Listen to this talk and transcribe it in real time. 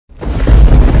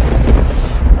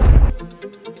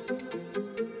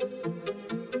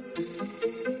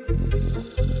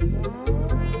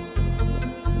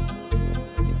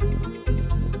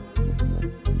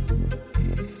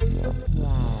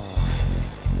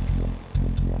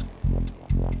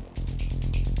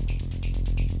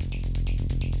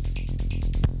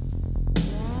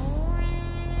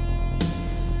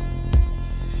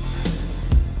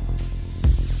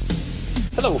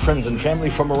Hello friends and family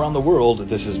from around the world,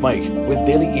 this is Mike with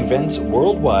daily events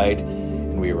worldwide,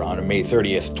 and we are on May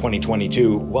 30th,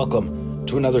 2022. Welcome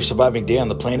to another surviving day on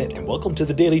the planet, and welcome to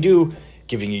the Daily Do,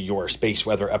 giving you your space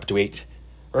weather up to date,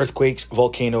 earthquakes,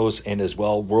 volcanoes, and as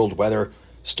well world weather.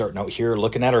 Starting out here,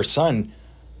 looking at our sun,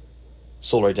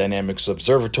 Solar Dynamics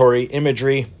Observatory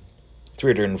imagery,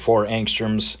 304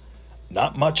 angstroms,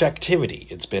 not much activity.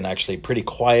 It's been actually pretty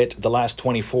quiet the last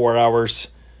 24 hours.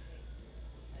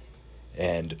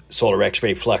 And solar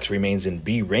X-ray flux remains in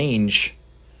B range.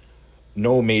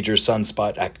 No major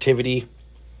sunspot activity,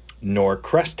 nor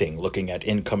cresting. Looking at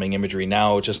incoming imagery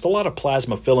now, just a lot of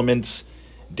plasma filaments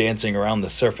dancing around the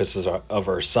surfaces of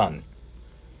our sun.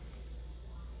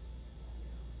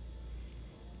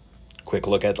 Quick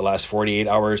look at the last 48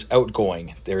 hours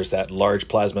outgoing. There's that large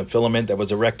plasma filament that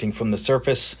was erecting from the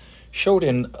surface. Showed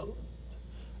an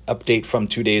update from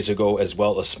 2 days ago, as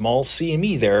well a small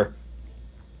CME there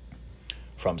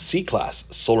from C-class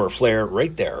solar flare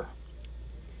right there.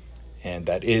 And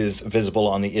that is visible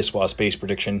on the ISWA space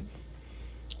prediction.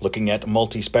 Looking at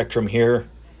multi-spectrum here,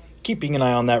 keeping an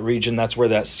eye on that region. That's where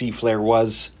that C flare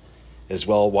was. As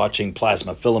well, watching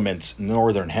plasma filaments,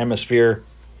 northern hemisphere,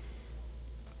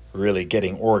 really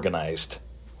getting organized.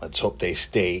 Let's hope they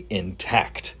stay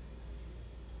intact.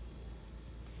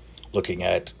 Looking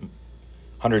at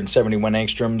 171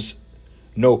 angstroms,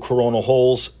 no coronal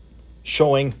holes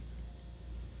showing,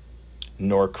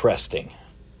 nor cresting.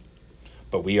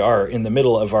 But we are in the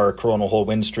middle of our coronal hole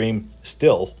wind stream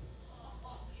still.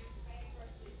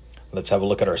 Let's have a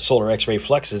look at our solar X-ray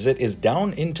flux as it is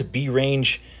down into B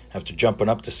range after jumping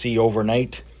up to C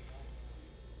overnight.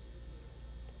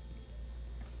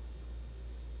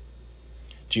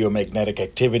 Geomagnetic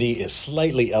activity is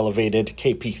slightly elevated,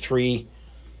 KP3.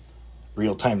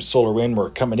 Real-time solar wind, we're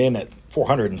coming in at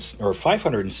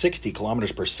 560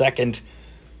 kilometers per second.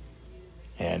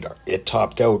 And it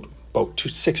topped out about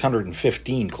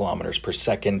 615 kilometers per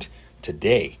second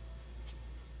today.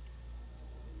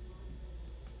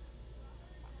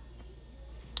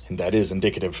 And that is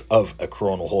indicative of a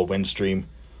coronal hole wind stream.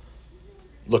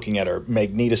 Looking at our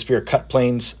magnetosphere cut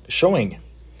planes, showing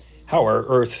how our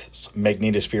Earth's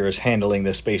magnetosphere is handling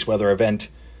this space weather event.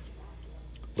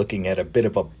 Looking at a bit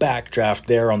of a backdraft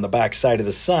there on the back side of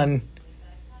the sun.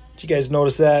 Did you guys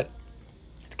notice that?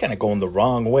 It's kind of going the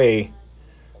wrong way.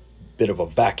 Bit of a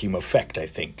vacuum effect, I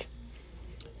think.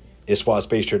 ISWA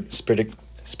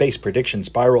space prediction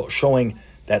spiral showing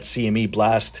that CME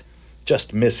blast,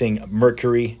 just missing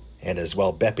Mercury and as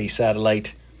well Bepi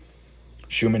satellite.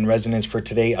 Schumann resonance for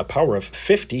today, a power of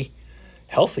 50.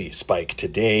 Healthy spike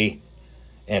today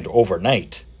and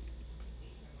overnight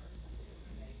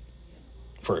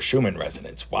for a Schumann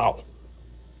resonance. Wow.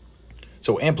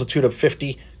 So amplitude of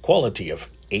 50, quality of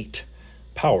 8,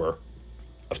 power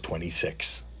of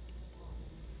 26.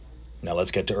 Now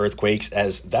let's get to earthquakes,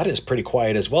 as that is pretty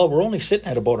quiet as well. We're only sitting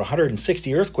at about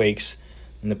 160 earthquakes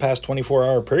in the past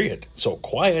 24-hour period. So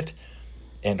quiet.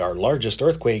 And our largest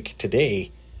earthquake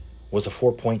today was a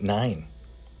 4.9.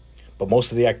 But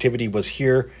most of the activity was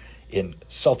here in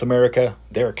South America.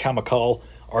 There, Camacal,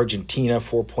 Argentina,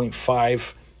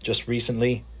 4.5 just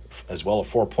recently. As well, a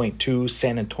 4.2,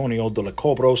 San Antonio de los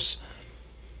Cobros.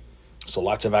 So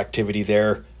lots of activity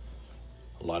there.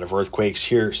 A lot of earthquakes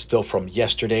here still from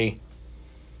yesterday.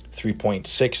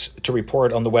 3.6 to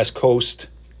report on the West Coast,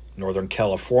 Northern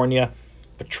California,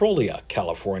 Petrolia,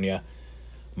 California.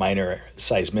 Minor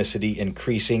seismicity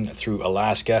increasing through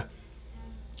Alaska.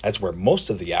 That's where most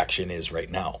of the action is right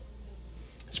now.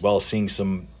 As well as seeing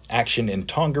some action in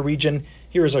Tonga region.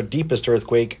 Here is our deepest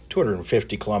earthquake,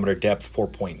 250 kilometer depth,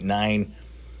 4.9.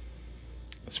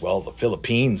 As well, the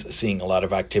Philippines seeing a lot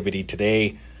of activity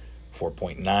today.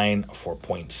 4.9,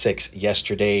 4.6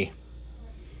 yesterday,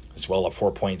 as well as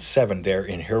 4.7 there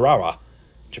in Hirara,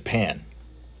 Japan.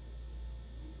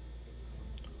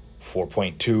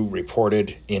 4.2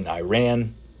 reported in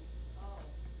Iran.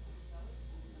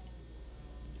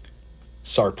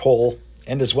 Sarpol,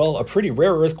 and as well a pretty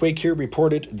rare earthquake here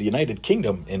reported in the United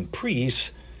Kingdom in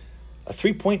Pries. A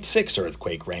 3.6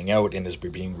 earthquake rang out and is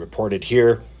being reported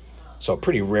here. So a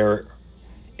pretty rare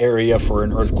area for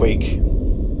an earthquake.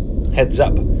 Heads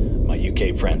up, my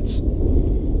UK friends.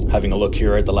 Having a look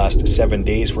here at the last 7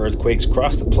 days for earthquakes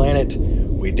across the planet,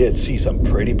 we did see some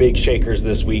pretty big shakers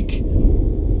this week.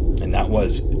 And that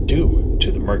was due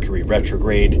to the Mercury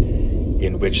retrograde,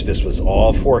 in which this was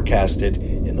all forecasted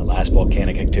in the last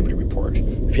volcanic activity report.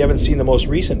 If you haven't seen the most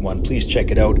recent one, please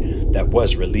check it out. That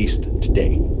was released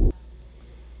today.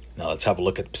 Now let's have a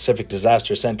look at the Pacific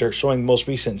Disaster Center, showing the most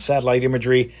recent satellite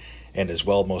imagery and as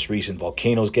well most recent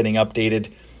volcanoes getting updated.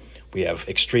 We have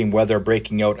extreme weather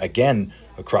breaking out again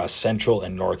across central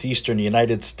and northeastern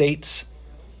United States.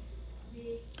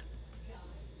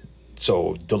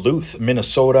 So Duluth,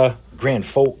 Minnesota, Grand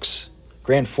Forks,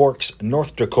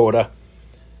 North Dakota,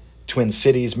 Twin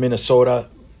Cities, Minnesota,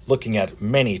 looking at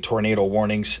many tornado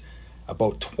warnings,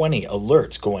 about 20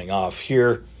 alerts going off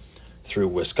here through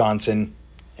Wisconsin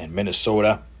and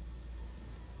Minnesota.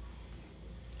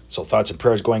 So thoughts and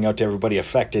prayers going out to everybody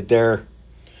affected there.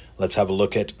 Let's have a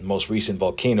look at the most recent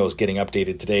volcanoes getting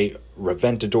updated today.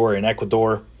 Reventador in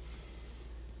Ecuador.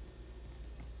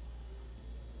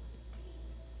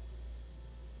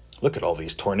 Look at all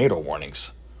these tornado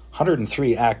warnings.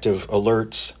 103 active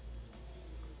alerts.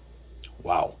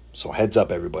 Wow. So heads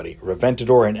up, everybody.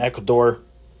 Reventador in Ecuador.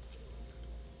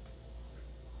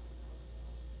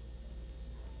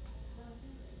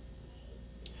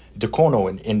 Dacono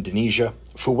in Indonesia.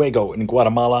 Fuego in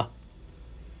Guatemala.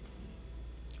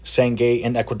 Sangay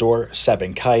in Ecuador.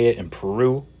 Sabancaya in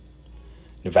Peru.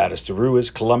 Nevadas de Ruiz,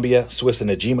 Colombia.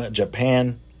 Suisanajima,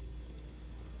 Japan.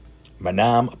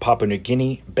 Manam, Papua New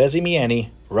Guinea.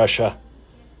 Bezimiani, Russia.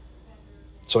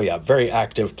 So yeah, very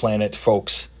active planet,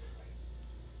 folks.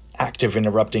 Active in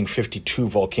erupting 52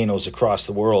 volcanoes across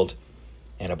the world,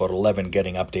 and about 11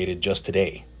 getting updated just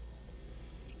today.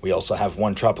 We also have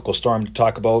one tropical storm to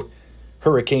talk about.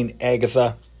 Hurricane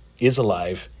Agatha is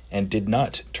alive and did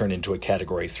not turn into a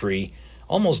Category 3.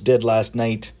 Almost did last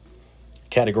night.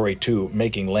 Category 2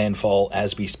 making landfall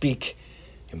as we speak,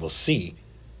 and we'll see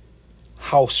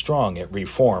how strong it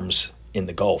reforms in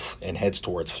the Gulf and heads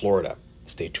towards Florida.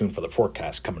 Stay tuned for the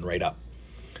forecast coming right up.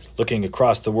 Looking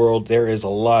across the world, there is a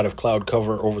lot of cloud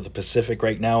cover over the Pacific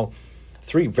right now.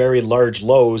 3 very large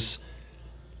lows,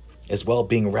 as well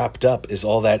being wrapped up is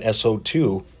all that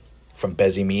SO2 from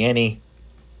Bezimiani.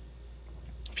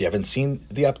 If you haven't seen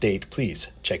the update, please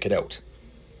check it out.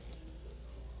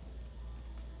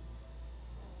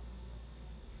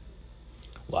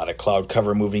 A lot of cloud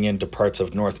cover moving into parts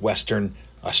of northwestern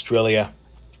Australia.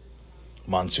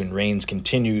 Monsoon rains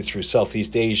continue through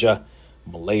Southeast Asia,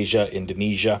 Malaysia,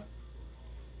 Indonesia.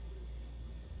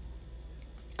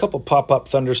 A couple pop-up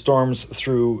thunderstorms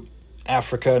through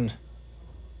Africa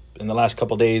in the last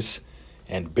couple days,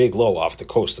 and big low off the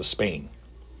coast of Spain.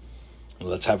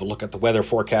 Let's have a look at the weather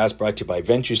forecast brought to you by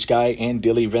VentureSky and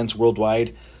Daily Events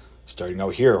Worldwide. Starting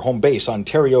out here, home base,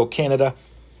 Ontario, Canada.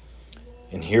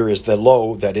 And here is the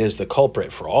low that is the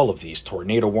culprit for all of these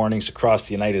tornado warnings across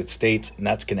the United States, and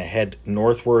that's going to head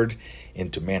northward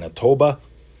into Manitoba.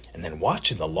 And then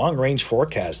watching the long-range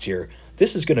forecast here,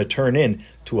 this is going to turn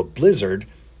into a blizzard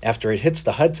after it hits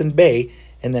the Hudson Bay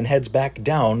and then heads back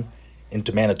down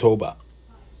into Manitoba.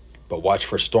 But watch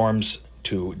for storms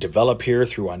to develop here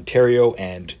through Ontario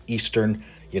and eastern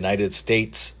United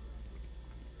States.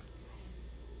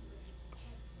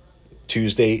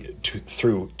 Tuesday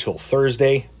through till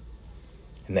Thursday.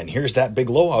 And then here's that big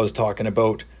low I was talking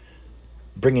about,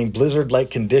 bringing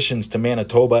blizzard-like conditions to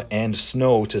Manitoba and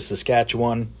snow to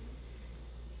Saskatchewan.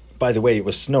 By the way, it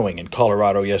was snowing in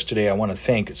Colorado yesterday. I want to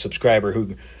thank a subscriber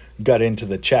who got into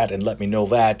the chat and let me know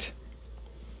that.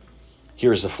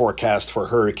 Here's the forecast for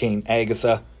Hurricane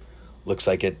Agatha. Looks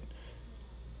like it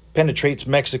penetrates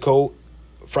Mexico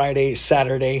Friday,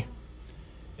 Saturday.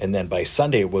 And then by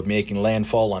Sunday, we'll be making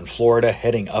landfall on Florida,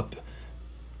 heading up,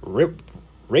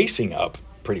 racing up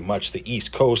pretty much the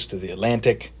east coast of the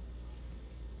Atlantic.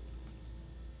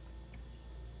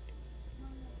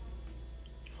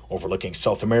 Overlooking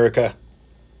South America.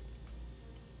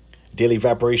 Daily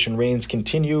evaporation rains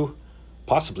continue,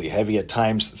 possibly heavy at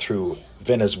times through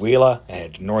Venezuela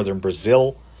and northern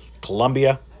Brazil,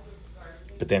 Colombia.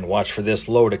 But then watch for this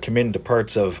low to come into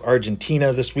parts of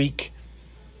Argentina this week.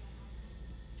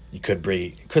 You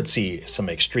could see some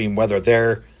extreme weather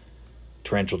there.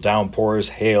 Torrential downpours,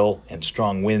 hail, and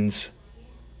strong winds.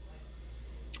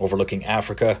 Overlooking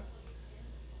Africa.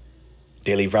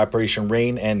 Daily evaporation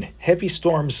rain and heavy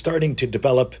storms starting to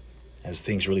develop as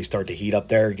things really start to heat up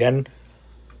there again.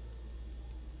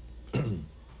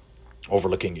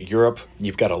 Overlooking Europe,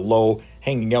 you've got a low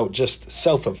hanging out just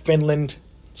south of Finland,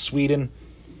 Sweden.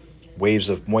 Waves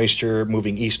of moisture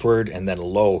moving eastward, and then a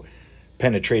low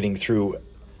penetrating through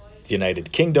the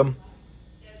United Kingdom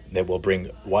that will bring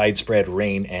widespread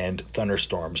rain and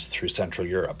thunderstorms through Central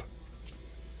Europe.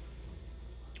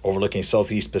 Overlooking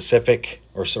Southwest Pacific,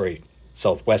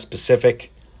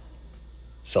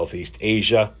 Southeast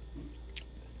Asia.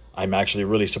 I'm actually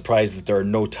really surprised that there are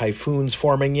no typhoons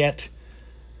forming yet.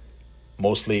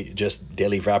 Mostly just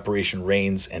daily evaporation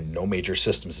rains and no major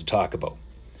systems to talk about.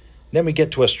 Then we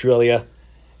get to Australia,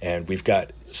 and we've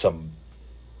got some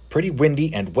pretty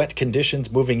windy and wet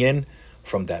conditions moving in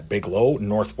from that big low,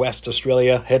 northwest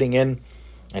Australia heading in.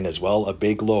 and as well a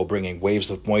big low bringing waves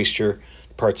of moisture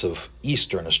to parts of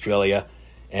eastern Australia,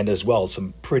 and as well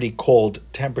some pretty cold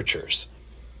temperatures.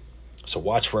 So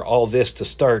watch for all this to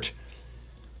start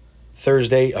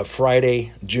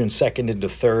Friday, June 2nd into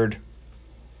 3rd.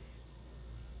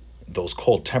 Those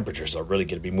cold temperatures are really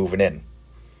going to be moving in.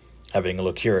 Having a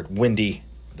look here at windy,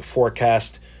 the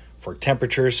forecast for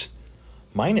temperatures,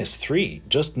 -3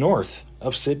 just north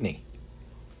of Sydney.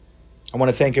 I want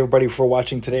to thank everybody for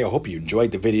watching today. I hope you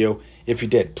enjoyed the video. If you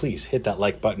did, please hit that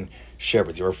like button, share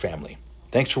with your family.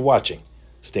 Thanks for watching.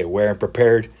 Stay aware and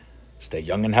prepared, stay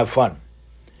young and have fun,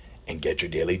 and get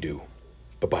your daily dew.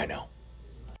 Bye-bye now.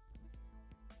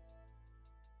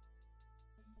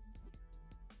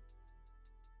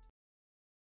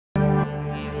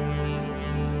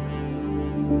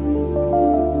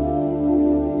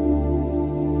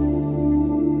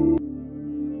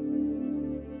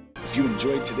 If you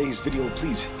enjoyed today's video,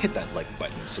 please hit that like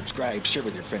button, subscribe, share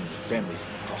with your friends and family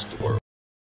from across the world.